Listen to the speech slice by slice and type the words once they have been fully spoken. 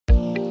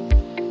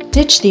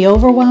Ditch the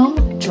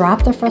overwhelm,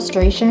 drop the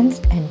frustrations,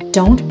 and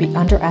don't be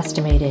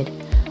underestimated.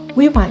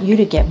 We want you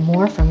to get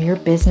more from your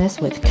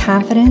business with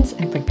confidence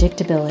and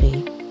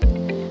predictability.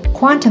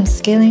 Quantum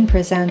Scaling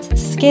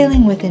presents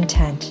Scaling with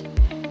Intent,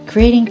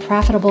 creating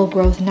profitable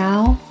growth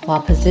now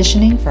while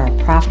positioning for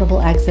a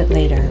profitable exit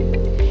later.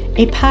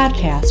 A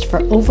podcast for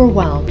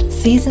overwhelmed,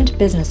 seasoned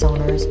business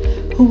owners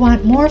who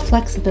want more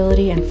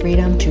flexibility and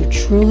freedom to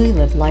truly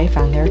live life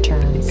on their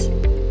terms.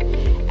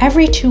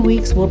 Every 2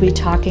 weeks, we'll be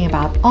talking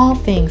about all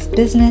things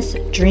business,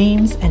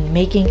 dreams, and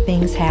making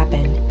things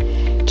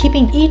happen,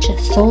 keeping each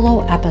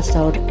solo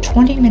episode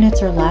 20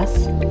 minutes or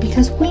less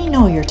because we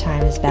know your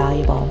time is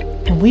valuable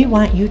and we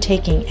want you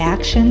taking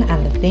action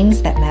on the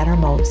things that matter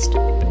most.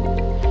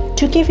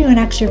 To give you an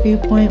extra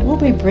viewpoint, we'll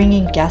be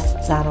bringing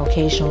guests on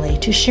occasionally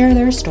to share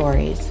their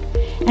stories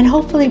and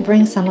hopefully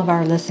bring some of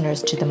our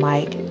listeners to the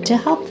mic to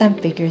help them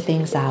figure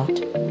things out.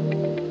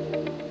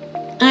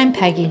 I'm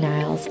Peggy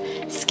Niles,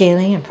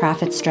 Scaling and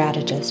Profit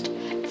Strategist,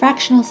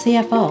 Fractional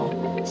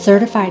CFO,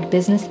 Certified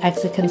Business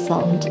Exit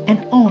Consultant,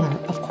 and owner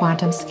of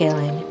Quantum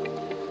Scaling.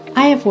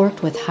 I have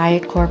worked with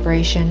Hyatt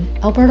Corporation,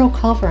 Alberto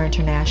Culver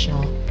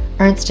International,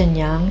 Ernst &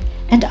 Young,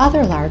 and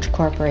other large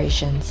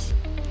corporations.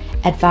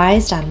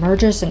 Advised on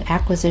mergers and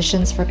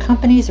acquisitions for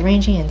companies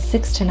ranging in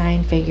 6 to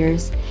 9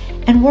 figures,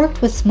 and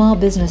worked with small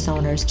business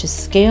owners to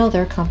scale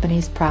their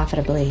companies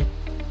profitably.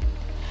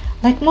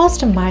 Like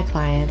most of my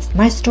clients,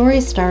 my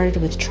story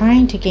started with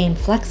trying to gain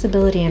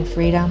flexibility and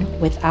freedom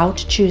without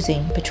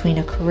choosing between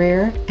a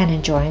career and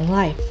enjoying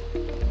life.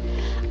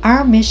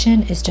 Our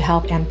mission is to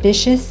help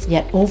ambitious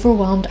yet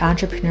overwhelmed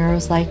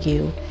entrepreneurs like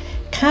you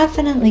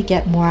confidently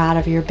get more out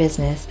of your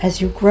business as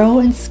you grow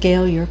and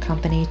scale your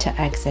company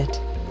to exit.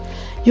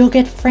 You'll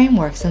get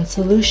frameworks and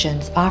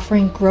solutions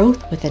offering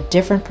growth with a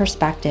different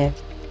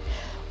perspective.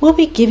 We'll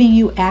be giving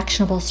you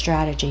actionable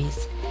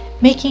strategies,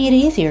 making it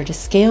easier to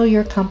scale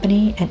your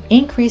company and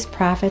increase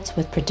profits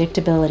with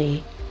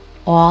predictability,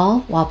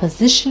 all while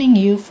positioning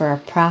you for a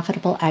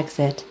profitable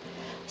exit,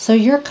 so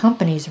your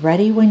company's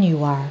ready when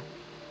you are.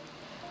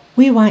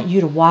 We want you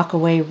to walk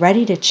away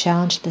ready to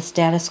challenge the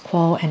status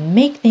quo and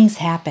make things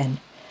happen.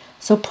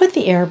 So put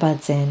the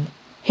earbuds in,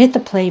 hit the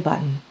play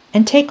button,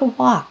 and take a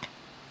walk.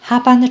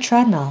 Hop on the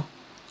treadmill,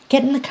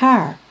 get in the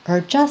car,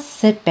 or just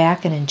sit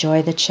back and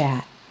enjoy the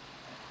chat.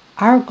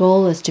 Our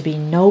goal is to be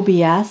no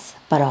BS,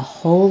 but a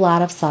whole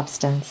lot of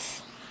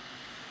substance.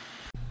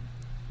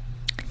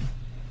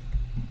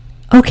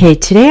 Okay,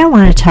 today I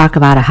want to talk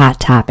about a hot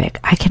topic.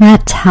 I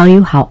cannot tell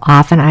you how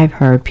often I've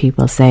heard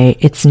people say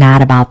it's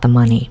not about the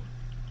money.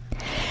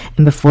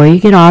 And before you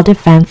get all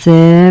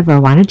defensive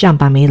or want to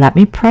jump on me, let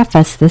me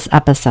preface this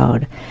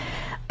episode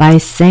by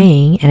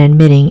saying and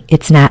admitting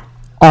it's not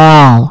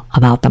all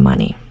about the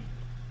money.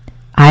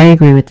 I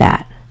agree with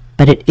that,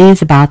 but it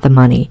is about the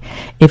money.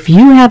 If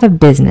you have a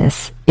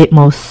business, it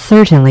most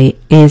certainly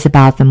is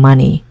about the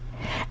money.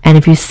 And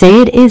if you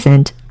say it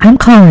isn't, I'm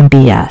calling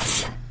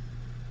BS.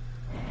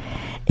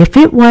 If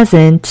it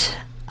wasn't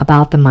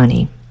about the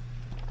money,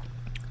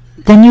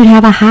 then you'd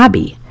have a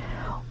hobby,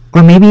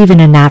 or maybe even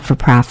a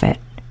not-for-profit.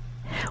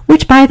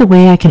 Which, by the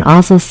way, I can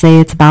also say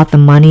it's about the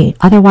money,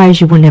 otherwise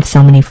you wouldn't have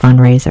so many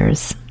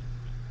fundraisers.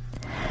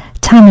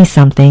 Tell me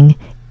something.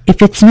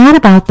 If it's not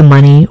about the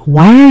money,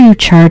 why are you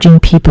charging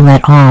people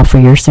at all for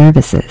your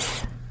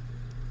services?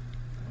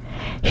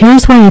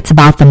 Here's why it's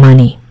about the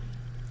money.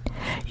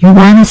 You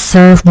want to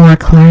serve more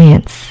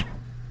clients.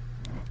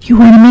 You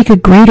want to make a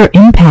greater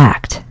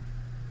impact.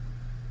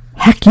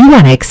 Heck, you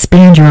want to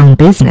expand your own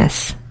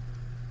business.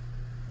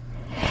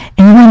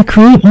 And you want to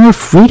create more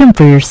freedom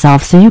for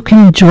yourself so you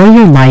can enjoy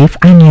your life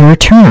on your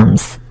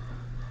terms.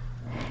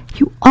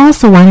 You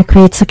also want to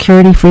create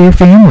security for your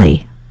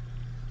family.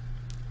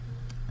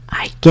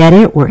 I get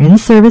it, we're in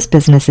service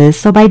businesses,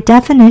 so by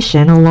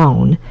definition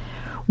alone,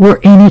 we're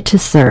in it to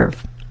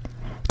serve,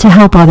 to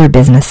help other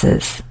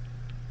businesses.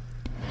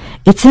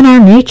 It's in our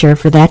nature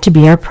for that to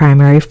be our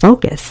primary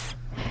focus,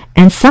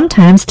 and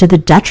sometimes to the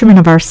detriment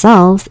of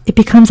ourselves, it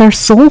becomes our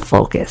sole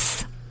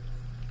focus.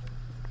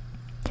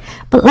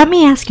 But let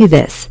me ask you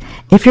this,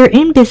 if you're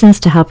in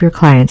business to help your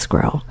clients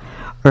grow,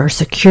 or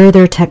secure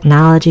their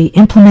technology,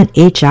 implement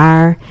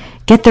HR,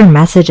 get their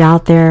message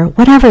out there,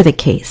 whatever the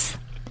case,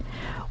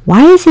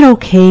 why is it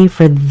okay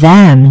for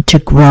them to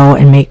grow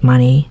and make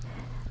money,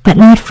 but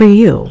not for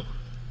you?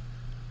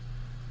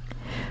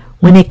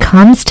 When it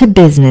comes to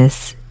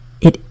business,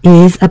 it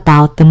is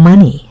about the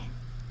money.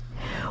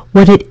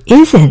 What it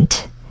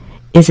isn't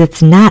is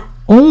it's not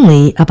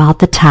only about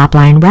the top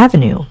line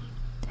revenue,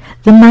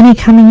 the money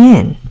coming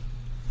in.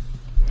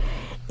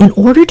 In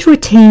order to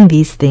attain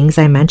these things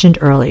I mentioned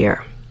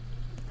earlier,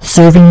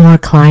 serving more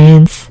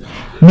clients,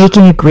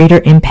 making a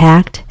greater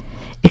impact,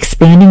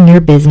 expanding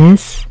your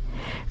business,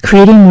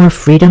 creating more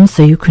freedom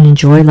so you can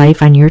enjoy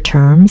life on your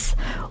terms,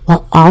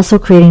 while also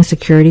creating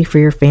security for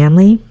your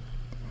family,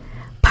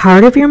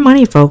 part of your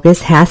money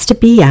focus has to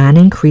be on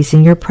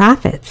increasing your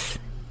profits.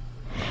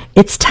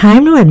 It's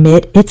time to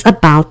admit it's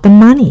about the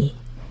money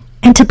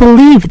and to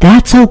believe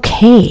that's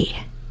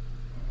okay.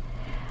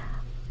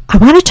 I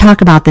want to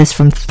talk about this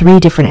from 3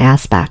 different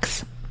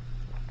aspects.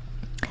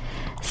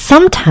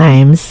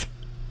 Sometimes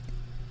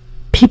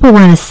people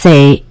want to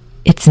say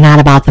it's not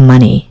about the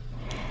money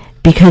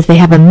because they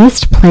have a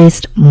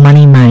misplaced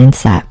money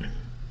mindset.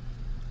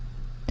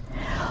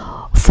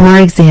 For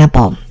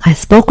example, I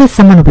spoke with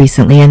someone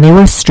recently and they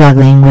were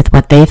struggling with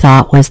what they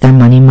thought was their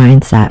money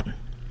mindset.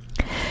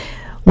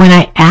 When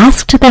I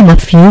asked them a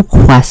few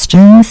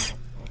questions,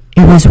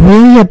 it was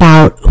really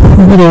about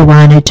who they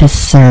wanted to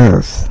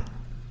serve.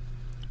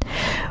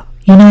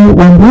 You know,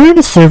 when we're in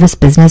a service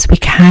business, we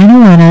kind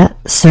of want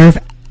to serve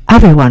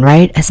everyone,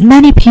 right? As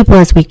many people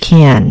as we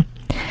can.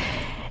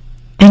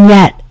 And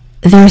yet,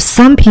 there's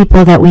some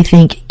people that we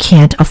think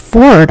can't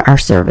afford our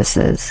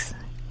services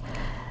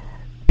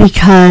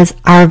because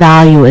our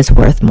value is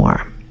worth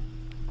more.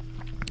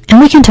 And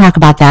we can talk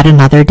about that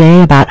another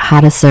day, about how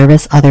to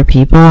service other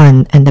people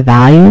and the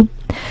value.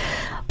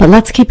 But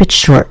let's keep it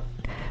short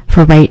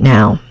for right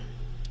now.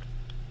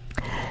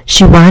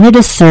 She wanted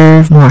to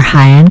serve more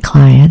high-end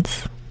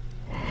clients,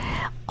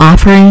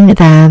 offering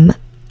them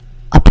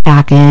a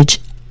package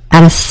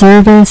at a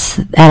service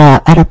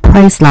at a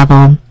price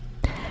level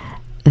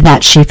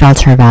that she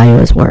felt her value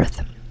was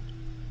worth.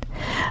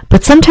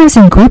 But sometimes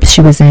in groups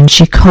she was in,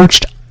 she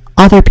coached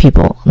other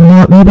people,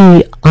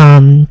 maybe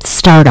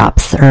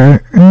startups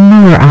or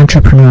newer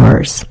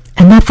entrepreneurs,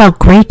 and that felt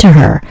great to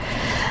her.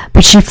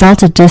 But she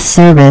felt a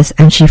disservice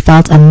and she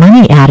felt a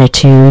money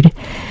attitude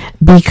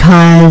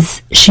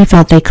because she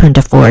felt they couldn't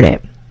afford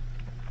it.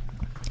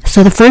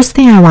 So the first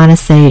thing I want to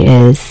say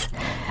is,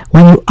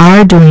 when you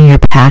are doing your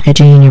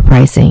packaging and your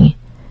pricing,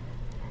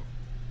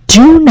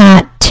 do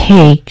not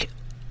take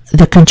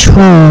the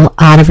control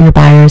out of your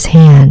buyer's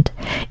hand.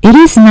 It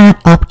is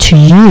not up to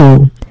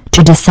you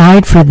to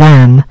decide for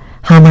them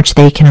how much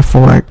they can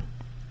afford.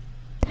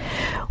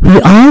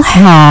 We all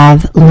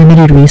have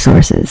limited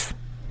resources.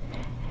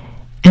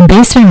 And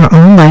based on our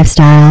own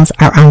lifestyles,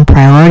 our own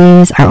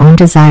priorities, our own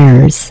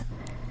desires,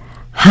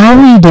 how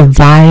we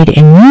divide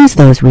and use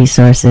those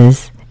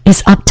resources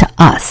is up to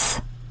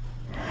us.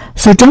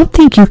 So don't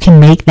think you can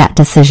make that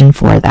decision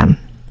for them.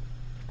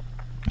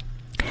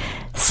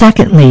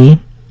 Secondly,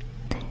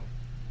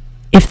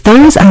 if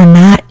those are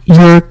not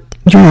your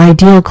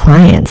ideal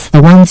clients,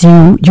 the ones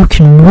you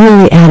can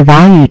really add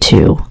value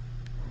to,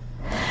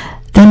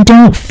 then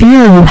don't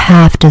feel you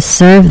have to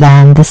serve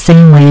them the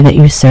same way that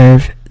you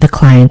serve the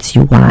clients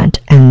you want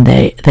and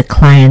the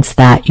clients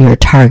that you're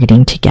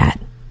targeting to get.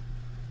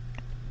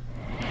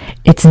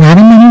 It's not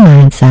a money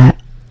mindset.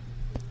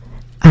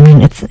 I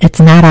mean, it's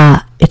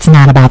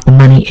not about the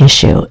money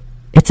issue.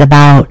 It's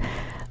about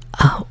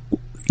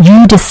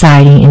you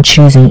deciding and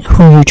choosing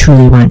who you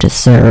truly want to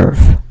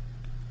serve,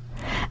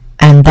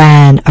 and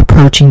then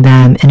approaching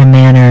them in a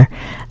manner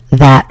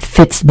that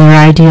fits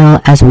their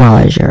ideal as well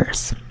as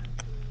yours.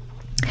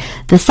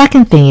 The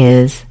second thing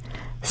is,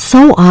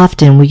 so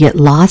often we get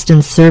lost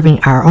in serving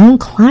our own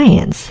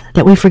clients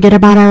that we forget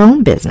about our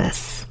own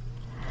business.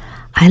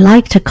 I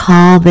like to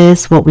call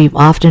this what we've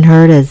often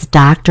heard as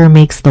doctor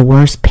makes the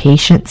worst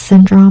patient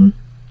syndrome.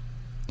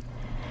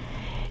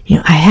 You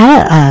know, I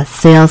had a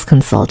sales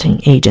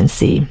consulting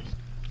agency,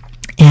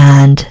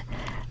 and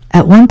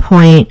at one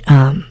point,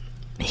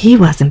 he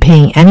wasn't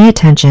paying any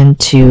attention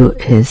to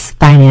his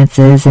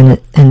finances and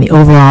the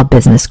overall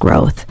business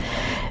growth.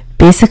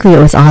 Basically, it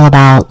was all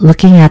about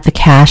looking at the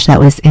cash that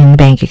was in the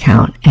bank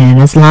account, and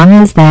as long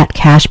as that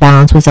cash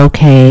balance was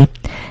okay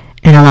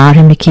and allowed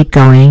him to keep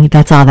going,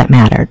 that's all that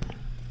mattered.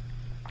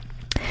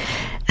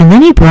 And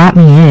then he brought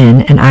me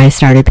in, and I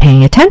started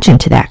paying attention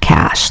to that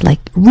cash, like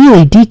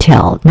really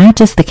detailed, not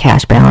just the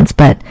cash balance,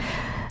 but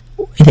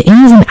the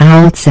ins and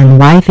outs and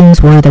why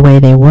things were the way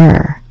they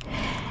were.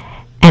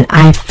 And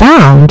I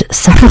found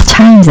several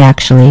times,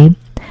 actually,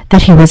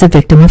 that he was a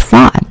victim of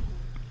fraud.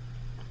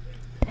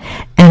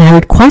 And I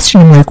would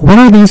question him, like, what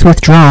are these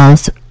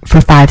withdrawals for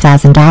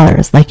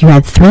 $5,000? Like, you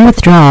had 3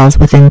 withdrawals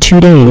within 2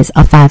 days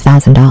of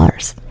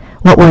 $5,000.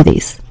 What were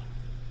these?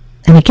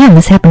 And again,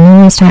 this happened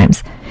numerous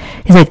times.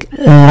 He's like,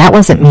 that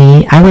wasn't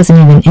me. I wasn't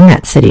even in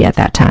that city at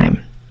that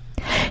time.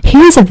 He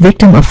was a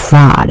victim of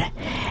fraud.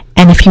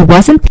 And if he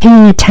wasn't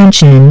paying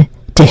attention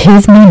to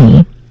his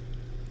money,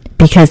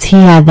 because he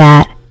had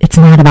that it's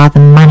not about the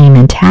money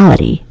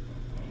mentality,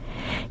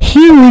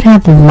 he would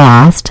have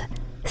lost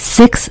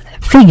 6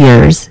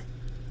 figures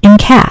in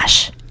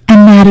cash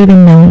and not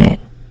even known it.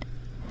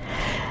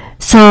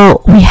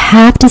 So we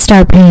have to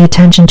start paying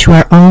attention to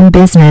our own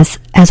business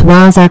as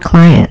well as our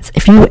clients.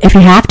 If you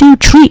have to,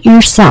 treat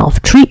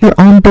your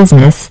own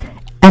business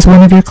as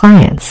one of your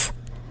clients,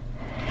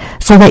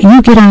 so that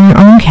you get on your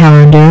own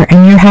calendar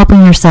and you're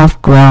helping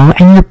yourself grow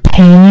and you're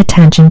paying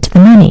attention to the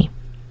money.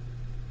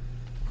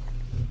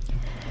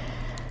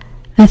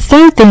 The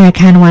third thing I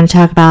kind of want to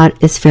talk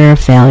about is fear of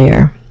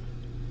failure.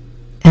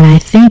 And I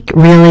think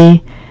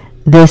really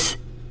this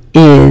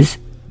is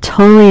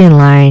totally in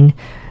line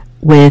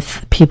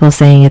with people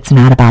saying it's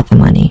not about the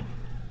money.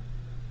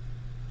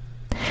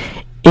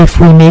 If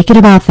we make it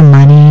about the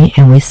money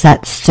and we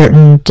set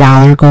certain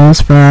dollar goals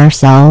for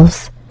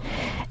ourselves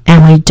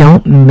and we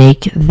don't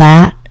make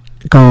that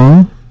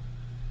goal,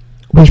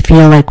 we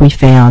feel like we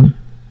failed.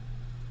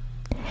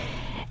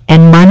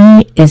 And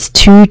money is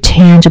too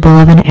tangible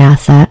of an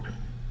asset.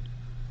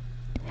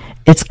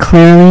 It's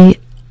clearly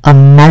a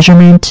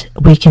measurement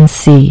we can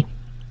see,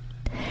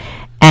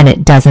 and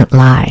it doesn't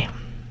lie.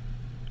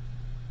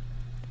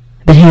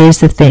 But here's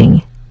the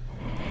thing.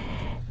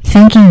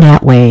 Thinking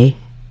that way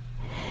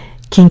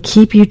can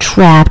keep you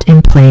trapped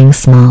in playing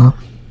small.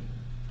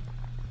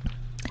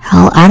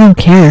 Hell, I don't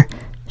care.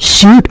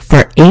 Shoot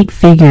for 8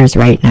 figures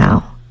right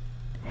now.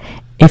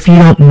 If you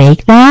don't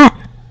make that,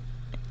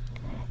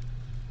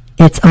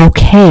 it's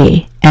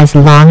okay as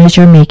long as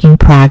you're making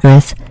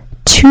progress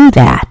to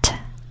that.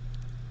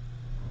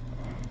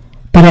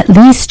 But at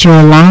least you're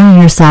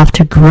allowing yourself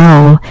to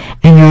grow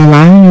and you're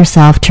allowing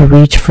yourself to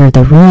reach for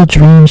the real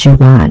dreams you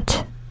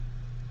want.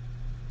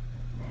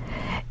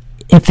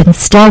 If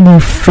instead you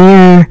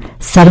fear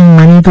setting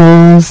money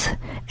goals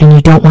and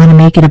you don't want to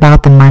make it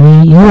about the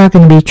money, you are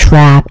going to be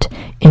trapped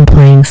in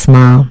playing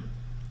small.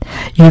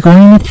 You're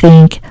going to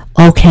think,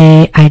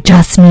 okay, I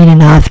just need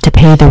enough to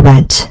pay the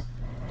rent.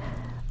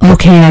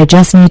 Okay, I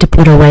just need to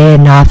put away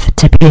enough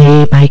to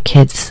pay my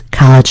kids'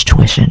 college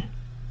tuition.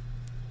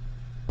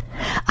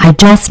 I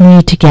just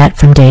need to get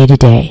from day to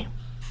day.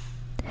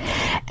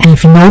 And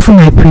if you know from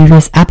my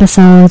previous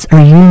episodes or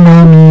you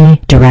know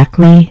me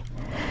directly,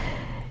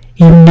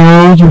 you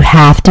know you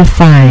have to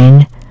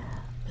find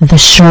the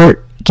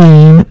short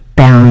game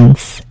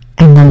balance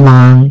and the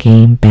long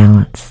game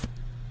balance.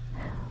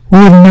 We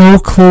have no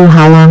clue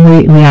how long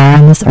we are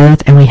on this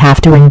earth, and we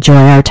have to enjoy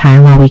our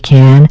time while we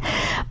can,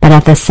 but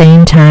at the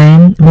same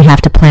time, we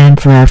have to plan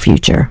for our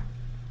future.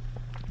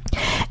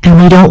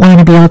 And we don't want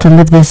to be able to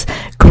live this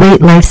great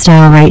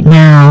lifestyle right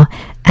now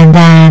and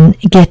then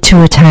get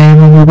to a time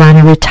when we want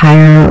to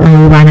retire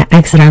or we want to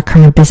exit our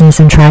current business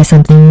and try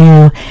something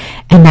new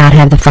and not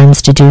have the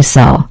funds to do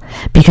so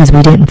because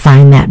we didn't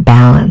find that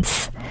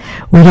balance.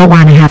 We don't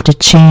want to have to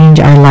change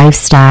our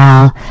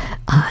lifestyle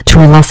to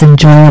a less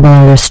enjoyable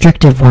or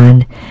restrictive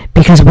one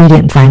because we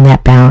didn't find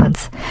that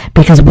balance,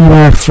 because we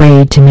were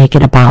afraid to make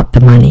it about the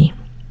money.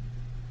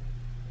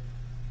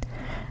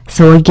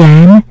 So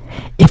again,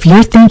 if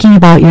you're thinking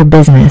about your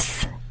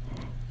business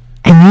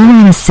and you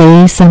want to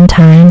say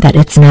sometime that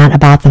it's not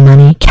about the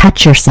money,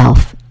 catch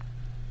yourself.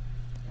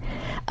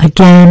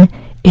 Again,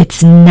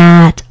 it's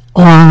not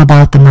all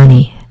about the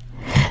money,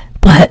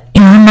 but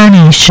your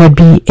money should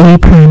be a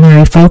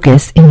primary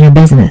focus in your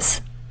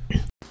business.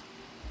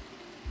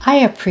 I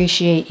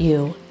appreciate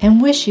you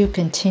and wish you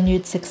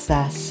continued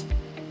success.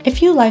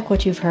 If you like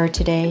what you've heard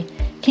today,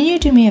 can you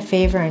do me a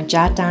favor and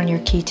jot down your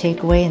key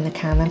takeaway in the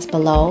comments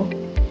below?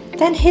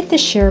 Then hit the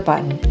share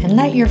button and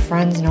let your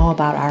friends know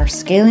about our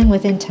Scaling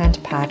with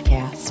Intent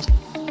podcast.